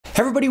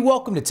Hey everybody,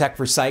 welcome to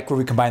Techforpsych, where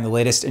we combine the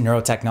latest in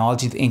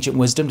neurotechnology with ancient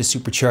wisdom to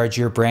supercharge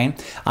your brain.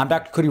 I'm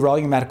Dr. Cody Rall,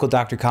 your medical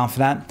doctor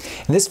confidant.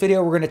 In this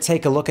video, we're going to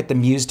take a look at the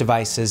Muse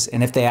devices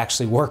and if they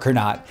actually work or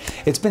not.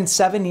 It's been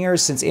 7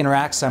 years since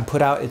Interaxon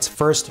put out its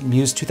first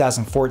Muse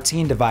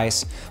 2014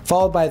 device,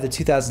 followed by the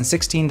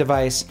 2016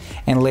 device,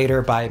 and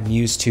later by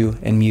Muse 2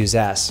 and Muse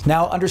S.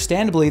 Now,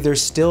 understandably,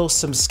 there's still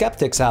some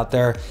skeptics out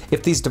there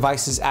if these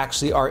devices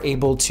actually are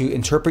able to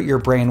interpret your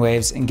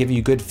brainwaves and give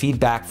you good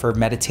feedback for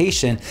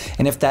meditation,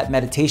 and if that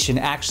meditation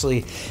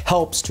actually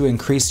helps to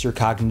increase your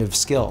cognitive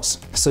skills.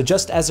 So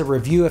just as a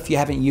review, if you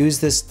haven't used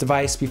this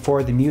device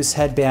before, the Muse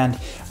Headband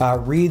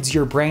reads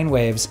your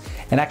brainwaves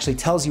and actually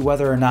tells you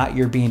whether or not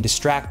you're being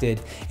distracted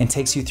and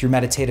takes you through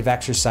meditative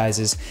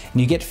exercises,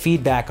 and you get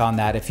feedback on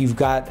that. If you've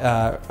got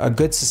a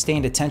good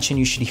sustained attention,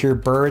 you should hear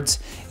birds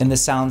in the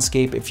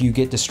soundscape. If you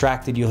get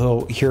distracted,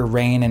 you'll hear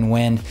rain and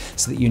wind,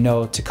 so that you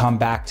know to come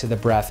back to the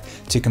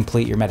breath to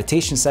complete your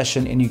meditation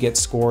session, and you get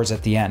scores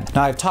at the end.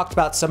 Now, I've talked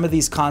about some of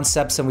these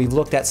concepts and we've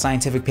looked at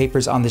scientific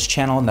papers on this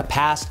channel in the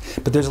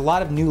past, but there's a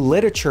lot of new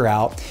literature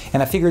out,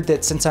 and I figured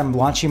that since I'm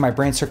launching my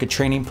brain circuit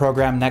training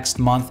program next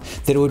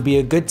month, that it would be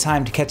a good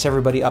time to catch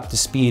everybody up to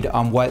speed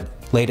on what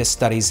latest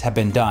studies have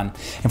been done.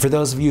 And for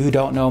those of you who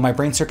don't know, my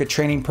brain circuit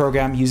training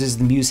program uses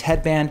the Muse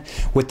Headband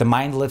with the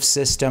Mind Lift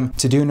system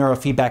to do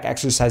neurofeedback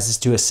exercises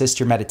to assist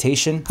your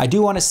meditation. I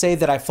do want to say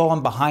that I've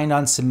fallen behind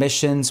on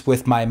submissions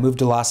with my move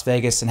to Las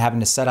Vegas and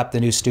having to set up the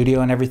new studio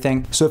and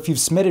everything. So if you've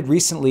submitted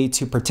recently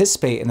to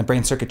participate in the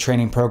brain circuit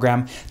training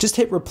program, just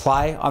hit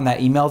reply on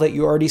that email that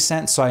you already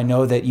sent so I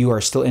know that you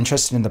are still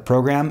interested in the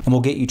program, and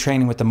we'll get you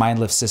training with the Mind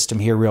Lift system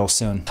here real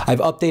soon. I've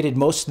updated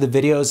most of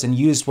the videos and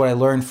used what I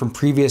learned from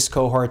previous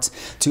cohorts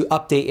to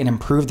update and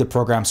improve the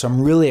program, so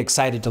I'm really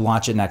excited to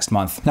launch it next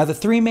month. Now, the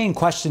three main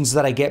questions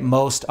that I get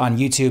most on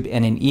YouTube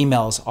and in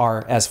emails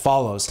are as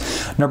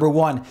follows. Number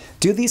one,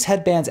 do these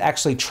headbands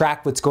actually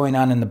track what's going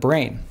on in the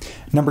brain?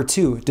 Number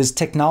two, does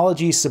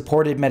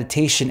technology-supported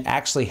meditation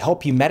actually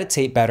help you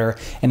meditate better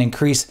and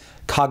increase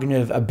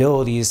cognitive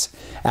abilities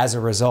as a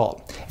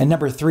result? And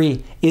number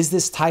three, is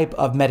this type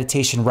of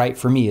meditation right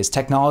for me? Is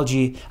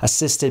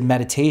technology-assisted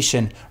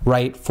meditation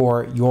right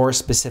for your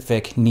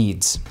specific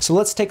needs? So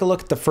let's take a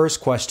look at the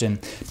first question.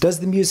 Does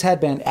the Muse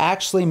Headband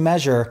actually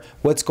measure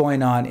what's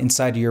going on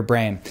inside of your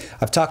brain?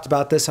 I've talked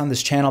about this on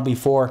this channel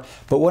before,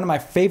 but one of my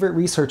favorite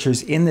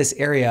researchers in this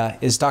area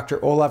is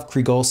Dr. Olav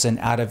Krigolson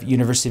out of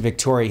University of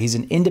Victoria. He's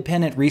an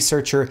independent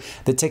researcher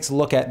that takes a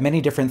look at many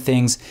different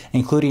things,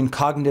 including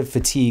cognitive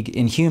fatigue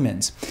in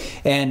humans.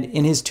 And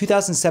in his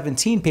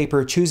 2017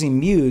 paper, Choosing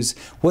Muse,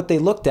 what they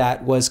looked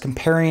at was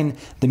comparing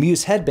the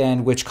Muse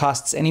Headband, which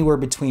costs anywhere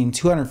between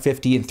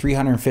 $250 and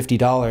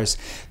 $350,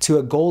 to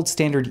a gold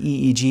standard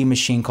EEG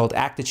machine called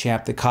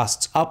ActiChamp that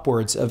costs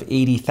upwards of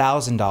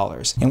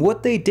 $80,000. And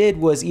what they did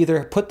was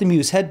either put the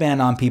Muse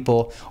Headband on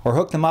people or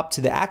hook them up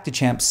to the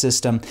ActiChamp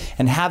system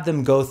and have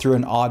them go through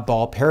an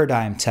oddball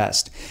paradigm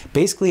test.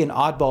 Basically, an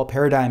oddball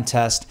paradigm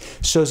test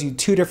shows you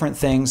two different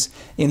things.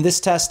 In this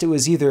test, it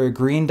was either a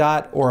green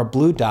dot or a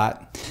blue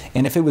dot.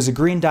 And if it was a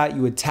green dot,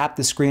 you would tap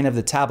the screen of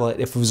the tablet.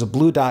 If it was a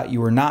blue dot, you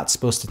were not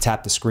supposed to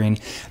tap the screen.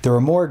 There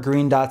were more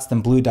green dots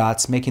than blue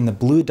dots, making the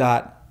blue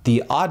dot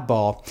the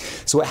oddball.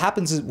 So what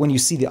happens is when you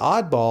see the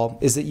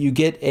oddball is that you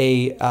get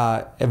a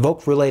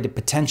evoke-related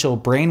potential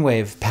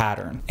brainwave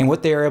pattern. And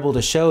what they are able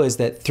to show is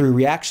that through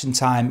reaction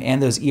time and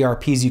those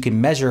ERPs, you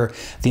can measure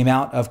the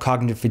amount of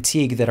cognitive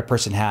fatigue that a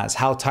person has.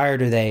 How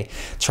tired are they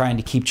trying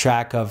to keep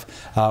track of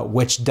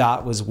which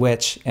dot was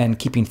which and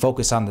keeping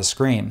focus on the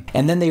screen.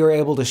 And then they were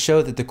able to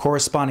show that the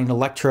corresponding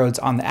electrodes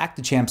on the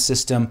ActiChamp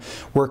system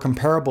were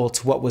comparable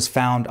to what was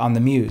found on the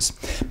Muse.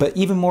 But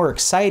even more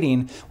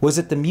exciting was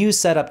that the Muse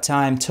setup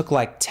time took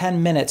like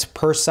 10 minutes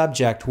per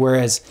subject,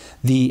 whereas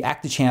the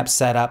ActiChamp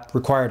setup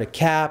required a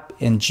cap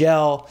and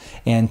gel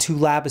and 2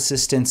 lab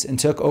assistants and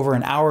took over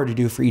an hour to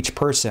do for each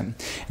person.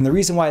 And the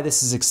reason why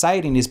this is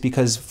exciting is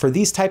because for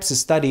these types of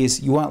studies,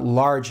 you want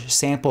large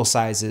sample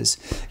sizes.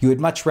 You would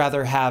much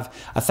rather have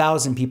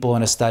 1,000 people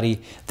in a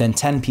study than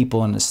 10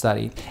 people in a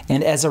study.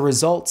 And as a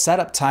result,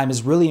 setup time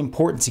is really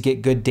important to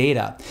get good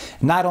data.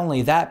 Not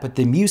only that, but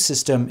the Muse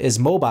system is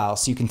mobile,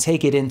 so you can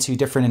take it into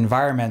different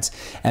environments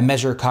and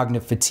measure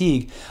cognitive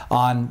fatigue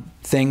on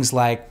things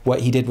like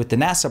what he did with the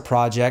NASA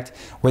project,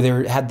 where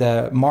they had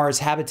the Mars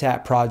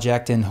Habitat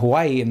project in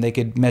Hawaii, and they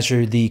could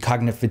measure the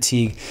cognitive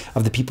fatigue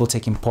of the people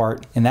taking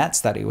part in that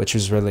study, which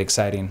was really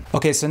exciting.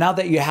 Okay, so now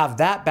that you have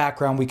that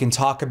background, we can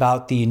talk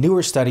about the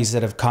newer studies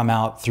that have come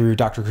out through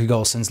Dr.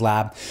 Krigolson's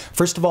lab.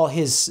 First of all,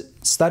 his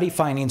study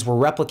findings were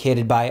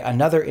replicated by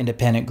another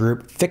independent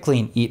group,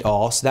 Fickling et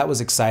al. So that was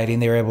exciting.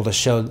 They were able to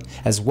show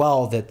as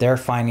well that their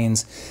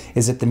findings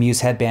is that the Muse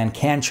Headband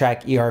can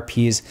track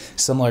ERPs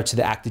similar to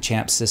the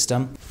ActiChamp system.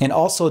 system. And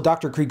also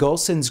Dr.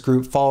 Kriegolson's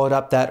group followed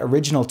up that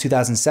original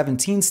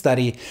 2017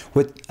 study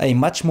with a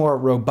much more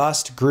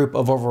robust group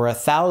of over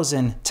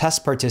 1,000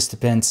 test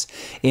participants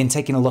in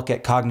taking a look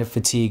at cognitive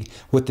fatigue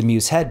with the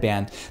Muse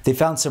headband. They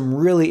found some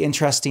really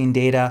interesting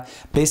data.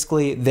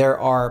 Basically, there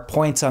are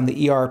points on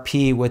the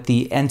ERP with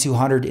the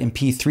N200 and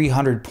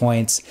P300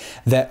 points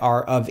that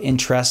are of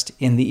interest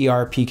in the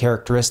ERP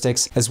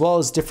characteristics, as well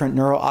as different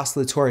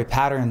neurooscillatory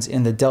patterns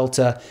in the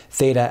delta,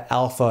 theta,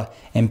 alpha,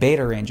 and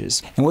beta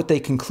ranges. And what they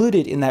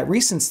concluded in that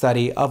recent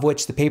study, of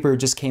which the paper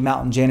just came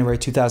out in January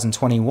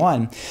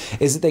 2021,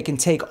 is that they can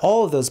take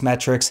all of those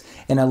metrics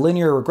in a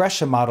linear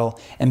regression model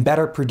and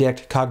better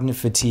predict cognitive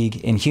fatigue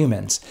in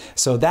humans.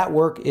 So that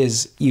work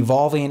is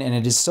evolving, and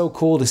it is so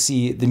cool to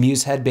see the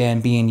Muse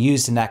headband being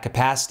used in that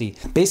capacity.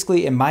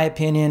 Basically, in my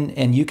opinion,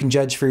 and you can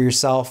judge for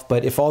yourself,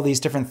 but if all these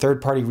different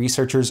third-party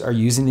researchers are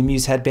using the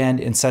Muse headband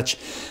in such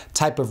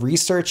type of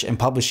research and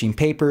publishing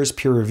papers,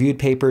 peer-reviewed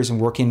papers, and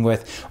working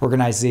with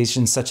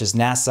organizations such as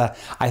NASA,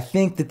 I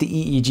think that the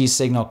EEG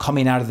signal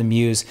coming out of the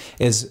Muse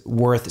is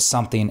worth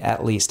something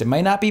at least. It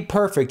might not be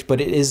perfect,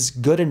 but it is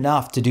good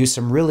enough to do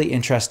some really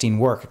interesting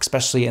work,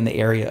 especially in the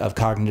area of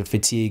cognitive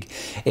fatigue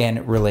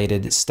and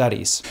related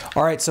studies.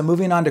 All right, so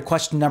moving on to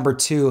question number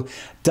 2,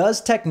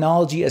 does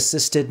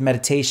technology-assisted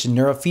meditation,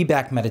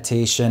 neurofeedback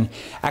meditation,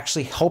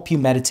 actually help you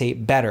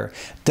meditate better?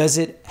 Does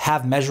it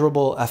have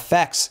measurable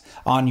effects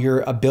on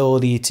your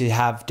ability to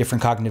have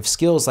different cognitive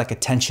skills like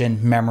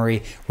attention,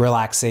 memory,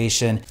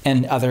 relaxation,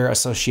 and other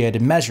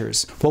associated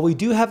measures? Well, we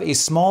do have a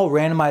small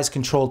randomized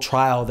controlled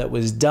trial that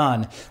was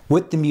done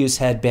with the Muse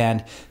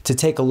headband to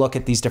take a look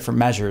at these different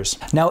measures.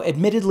 Now,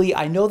 admittedly,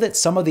 I know that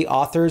some of the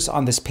authors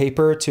on this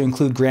paper, to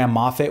include Graham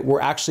Moffat,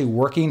 were actually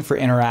working for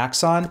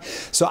Interaxon,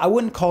 so I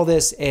wouldn't call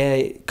this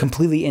a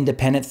completely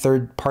independent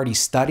third-party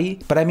study,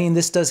 but I mean,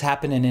 this does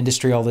happen in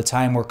industry all the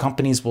time where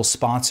companies will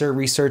sponsor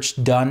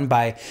research done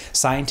by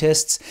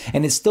scientists,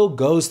 and it still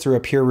goes through a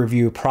peer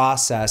review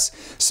process.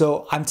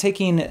 So I'm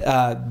taking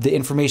the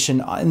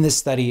information in this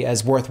study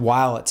as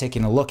worthwhile at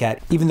taking a look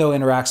at, even though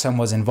Interaxon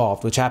was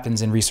involved, which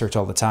happens in research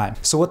all the time.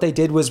 So what they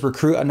did was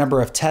recruit a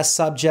number of test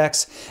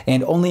subjects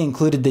and only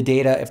included the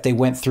data if they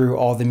went through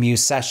all the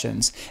Muse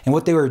sessions. And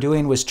what they were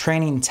doing was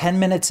training 10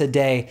 minutes a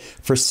day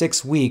for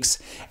 6 weeks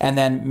and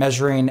then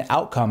measuring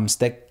outcomes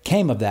that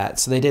came of that.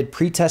 So they did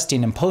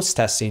pre-testing and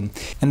post-testing,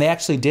 and they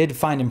actually did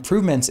find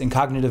improvements in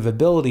cognitive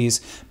abilities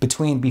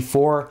between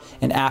before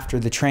and after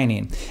the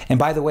training. And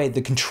by the way,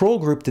 the control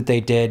group that they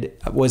did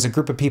was a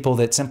group of people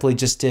that simply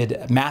just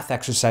did math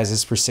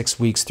exercises for 6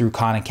 weeks through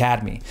Khan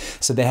Academy.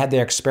 So they had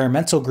their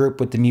experimental group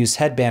with the Muse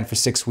headband for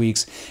 6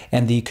 weeks,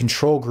 and the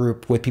control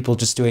group with people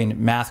just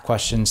doing math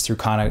questions through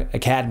Khan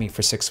Academy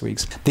for 6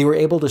 weeks. They were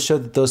able to show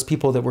that those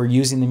people that were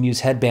using the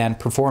Muse headband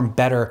performed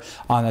better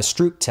on a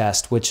Stroop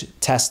test, which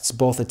tests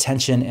both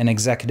attention and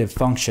executive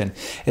function.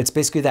 It's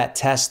basically that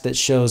test that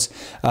shows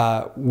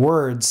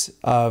words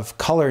of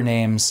color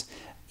names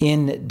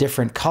in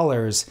different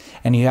colors,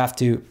 and you have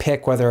to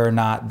pick whether or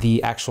not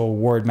the actual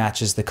word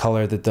matches the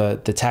color that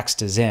the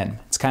text is in.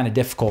 It's kind of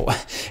difficult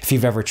if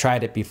you've ever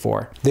tried it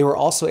before. They were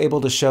also able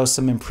to show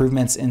some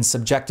improvements in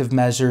subjective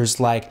measures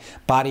like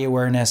body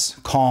awareness,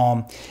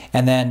 calm,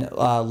 and then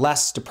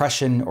less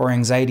depression or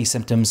anxiety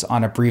symptoms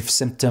on a brief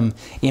symptom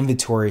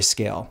inventory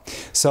scale.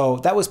 So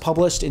that was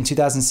published in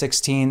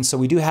 2016. So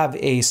we do have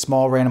a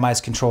small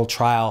randomized controlled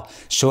trial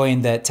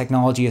showing that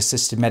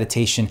technology-assisted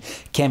meditation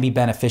can be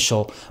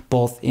beneficial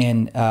both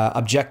in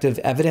objective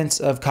evidence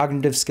of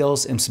cognitive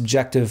skills and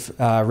subjective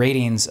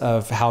ratings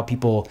of how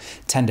people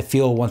tend to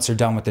feel once they're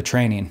done with the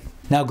training.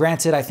 Now,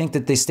 granted, I think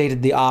that they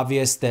stated the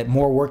obvious, that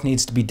more work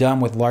needs to be done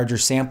with larger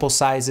sample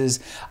sizes.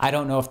 I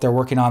don't know if they're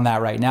working on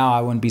that right now.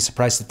 I wouldn't be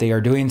surprised if they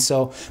are doing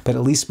so, but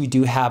at least we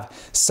do have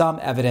some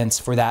evidence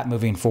for that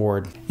moving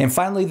forward. And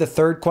finally, the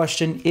third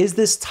question, is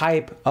this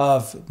type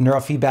of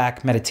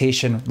neurofeedback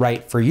meditation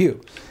right for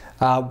you?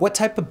 What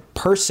type of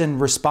person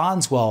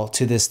responds well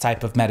to this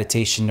type of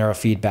meditation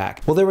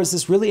neurofeedback? Well, there was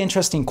this really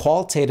interesting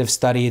qualitative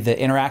study that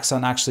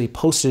Interaxon actually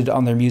posted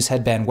on their Muse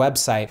Headband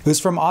website. It was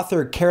from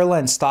author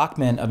Caroline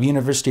Stockman of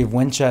University of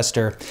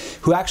Winchester,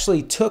 who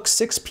actually took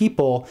 6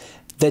 people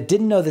that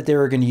didn't know that they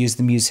were going to use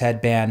the Muse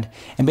headband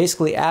and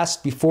basically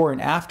asked before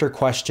and after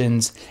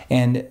questions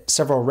and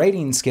several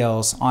rating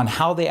scales on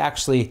how they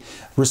actually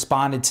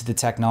responded to the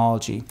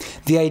technology.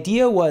 The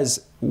idea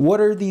was,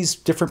 what are these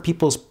different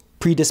people's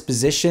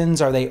predispositions?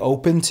 Are they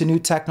open to new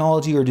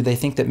technology, or do they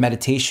think that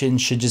meditation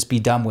should just be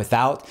done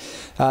without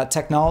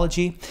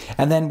technology?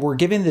 And then we're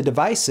given the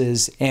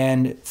devices,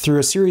 and through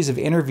a series of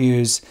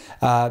interviews,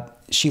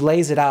 she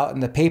lays it out in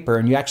the paper,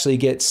 and you actually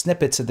get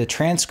snippets of the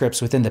transcripts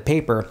within the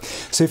paper.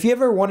 So if you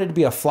ever wanted to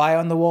be a fly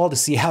on the wall to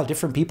see how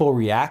different people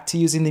react to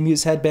using the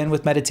Muse headband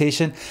with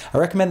meditation, I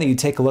recommend that you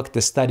take a look at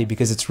this study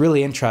because it's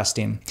really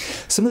interesting.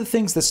 Some of the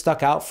things that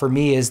stuck out for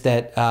me is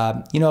that,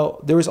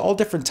 there was all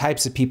different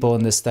types of people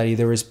in this study.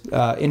 There was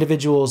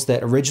individuals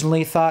that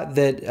originally thought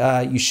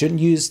that you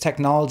shouldn't use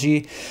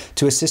technology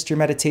to assist your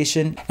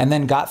meditation, and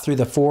then got through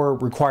the 4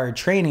 required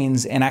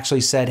trainings and actually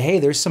said, hey,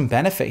 there's some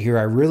benefit here.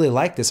 I really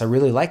like this. I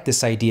really like this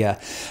this idea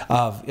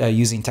of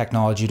using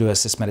technology to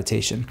assist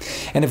meditation.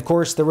 And of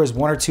course, there was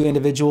 1 or 2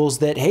 individuals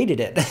that hated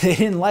it. They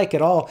didn't like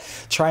at all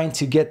trying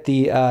to get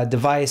the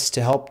device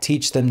to help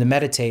teach them to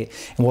meditate.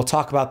 And we'll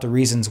talk about the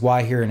reasons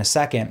why here in a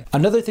second.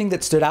 Another thing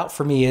that stood out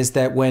for me is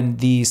that when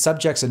the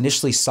subjects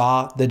initially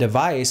saw the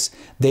device,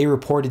 they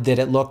reported that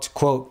it looked,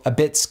 quote, a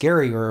bit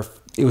scary, or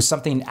it was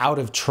something out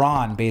of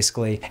Tron,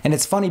 basically. And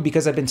it's funny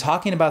because I've been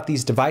talking about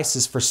these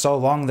devices for so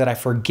long that I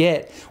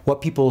forget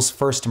what people's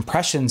first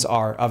impressions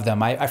are of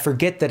them. I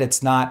forget that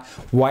it's not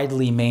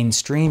widely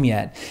mainstream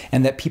yet,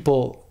 and that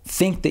people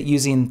think that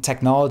using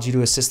technology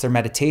to assist their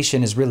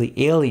meditation is really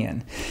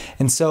alien.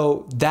 And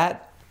so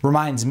that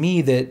reminds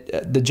me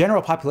that the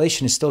general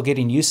population is still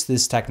getting used to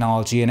this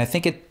technology, and I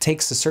think it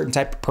takes a certain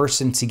type of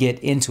person to get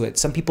into it.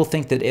 Some people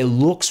think that it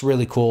looks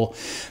really cool,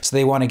 so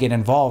they want to get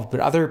involved, but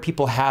other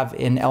people have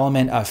an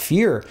element of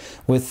fear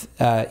with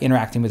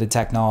interacting with the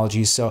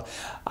technology. So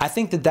I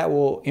think that that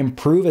will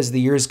improve as the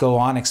years go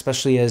on,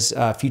 especially as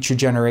future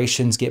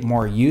generations get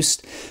more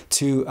used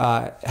to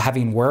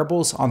having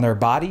wearables on their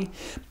body.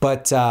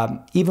 But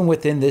even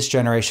within this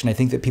generation, I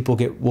think that people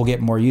will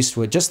get more used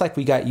to it, just like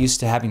we got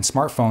used to having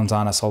smartphones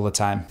on us all the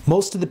time.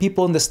 Most of the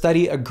people in the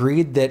study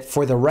agreed that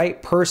for the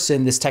right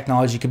person, this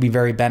technology could be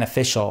very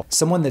beneficial.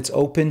 Someone that's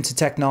open to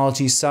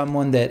technology,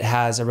 someone that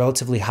has a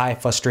relatively high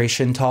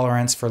frustration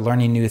tolerance for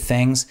learning new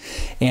things,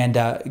 and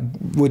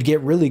would get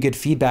really good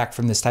feedback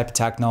from this type of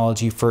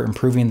technology for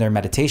improving their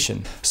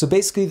meditation. So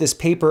basically, this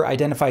paper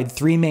identified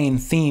 3 main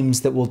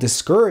themes that will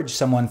discourage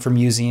someone from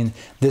using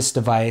this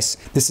device.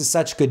 This is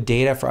such good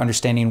data for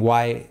understanding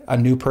why a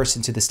new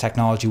person to this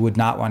technology would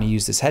not want to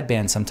use this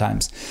headband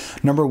sometimes.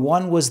 Number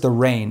 1 was the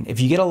rain. If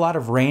you get a lot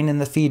of rain in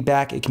the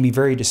feedback, it can be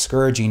very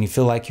discouraging. You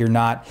feel like you're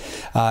not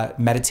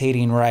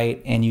meditating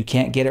right, and you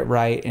can't get it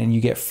right, and you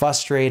get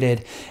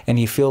frustrated, and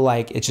you feel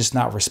like it's just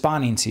not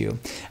responding to you.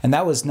 And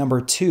that was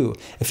number 2.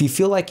 If you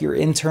feel like your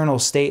internal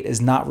state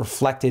is not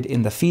reflected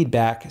in the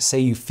feedback, say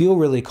you feel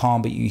really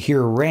calm, but you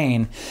hear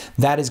rain,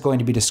 that is going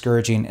to be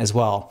discouraging as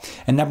well.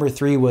 And number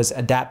 3 was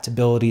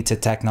adaptability to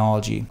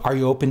technology. Are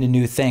you open to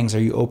new things?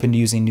 Are you open to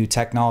using new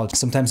technology?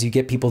 Sometimes you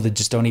get people that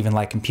just don't even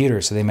like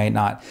computers, so they might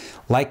not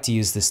like to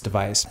use this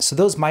device. So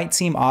those might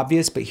seem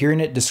obvious, but hearing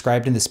it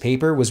described in this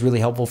paper was really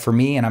helpful for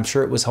me, and I'm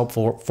sure it was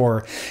helpful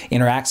for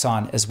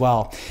Interaxon as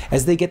well.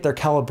 As they get their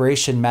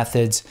calibration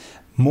methods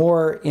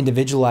more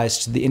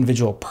individualized to the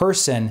individual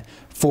person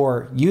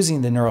for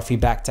using the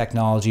neurofeedback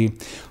technology,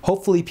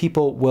 hopefully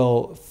people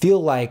will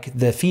feel like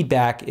the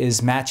feedback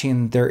is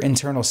matching their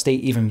internal state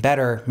even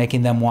better,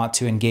 making them want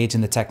to engage in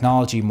the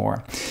technology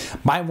more.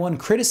 My one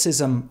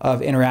criticism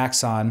of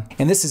Interaxon,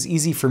 and this is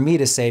easy for me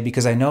to say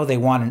because I know they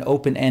want an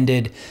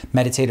open-ended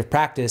meditative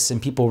practice, and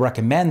people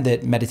recommend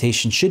that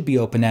meditation should be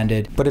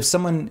open-ended, but if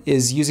someone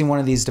is using one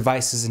of these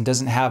devices and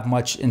doesn't have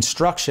much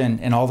instruction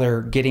and all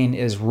they're getting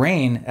is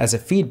rain as a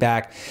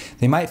feedback,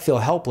 they might feel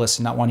helpless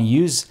and not want to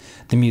use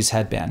the Muse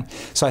Headband.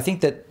 So I think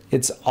that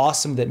it's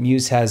awesome that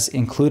Muse has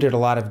included a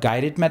lot of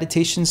guided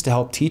meditations to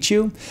help teach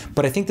you,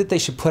 but I think that they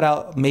should put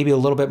out maybe a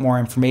little bit more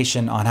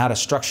information on how to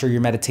structure your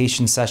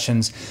meditation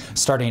sessions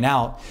starting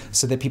out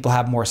so that people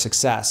have more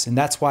success. And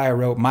that's why I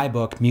wrote my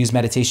book, Muse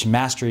Meditation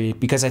Mastery,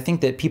 because I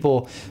think that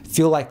people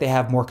feel like they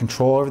have more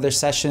control over their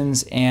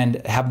sessions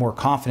and have more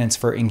confidence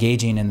for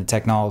engaging in the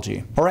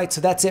technology. All right,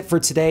 so that's it for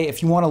today.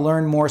 If you want to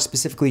learn more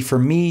specifically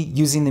from me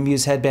using the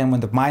Muse Headband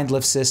with the Mind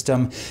Lift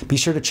system, be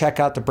sure to check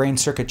out the Brain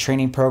Circuit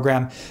training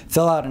program.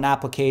 Fill out an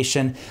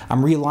application.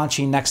 I'm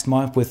relaunching next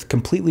month with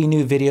completely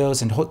new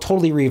videos and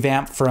totally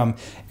revamped from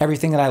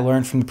everything that I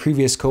learned from the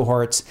previous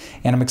cohorts,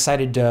 and I'm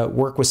excited to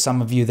work with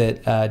some of you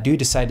that do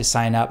decide to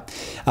sign up.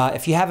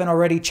 If you haven't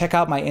already, check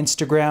out my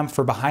Instagram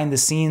for behind the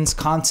scenes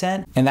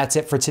content. And that's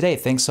it for today.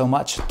 Thanks so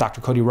much.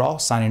 Dr. Cody Rall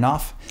signing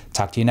off.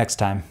 Talk to you next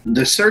time.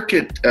 The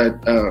circuit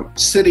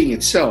sitting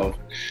itself,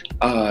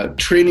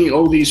 training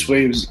all these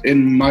waves,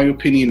 in my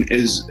opinion,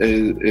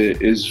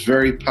 is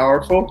very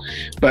powerful.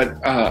 But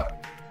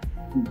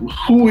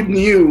who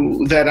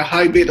knew that a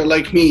high beta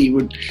like me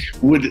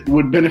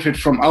would benefit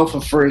from alpha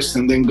first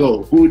and then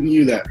go? Who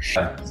knew that?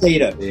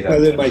 Theta.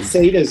 Whether my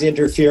theta is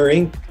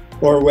interfering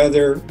or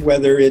whether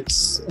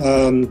it's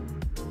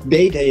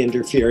beta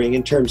interfering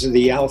in terms of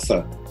the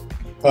alpha.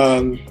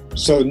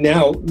 So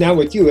now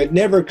with you, it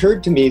never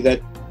occurred to me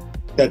that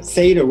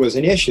theta was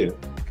an issue,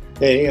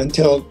 okay,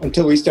 until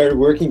we started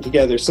working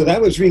together. So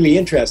that was really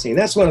interesting.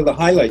 That's one of the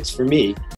highlights for me.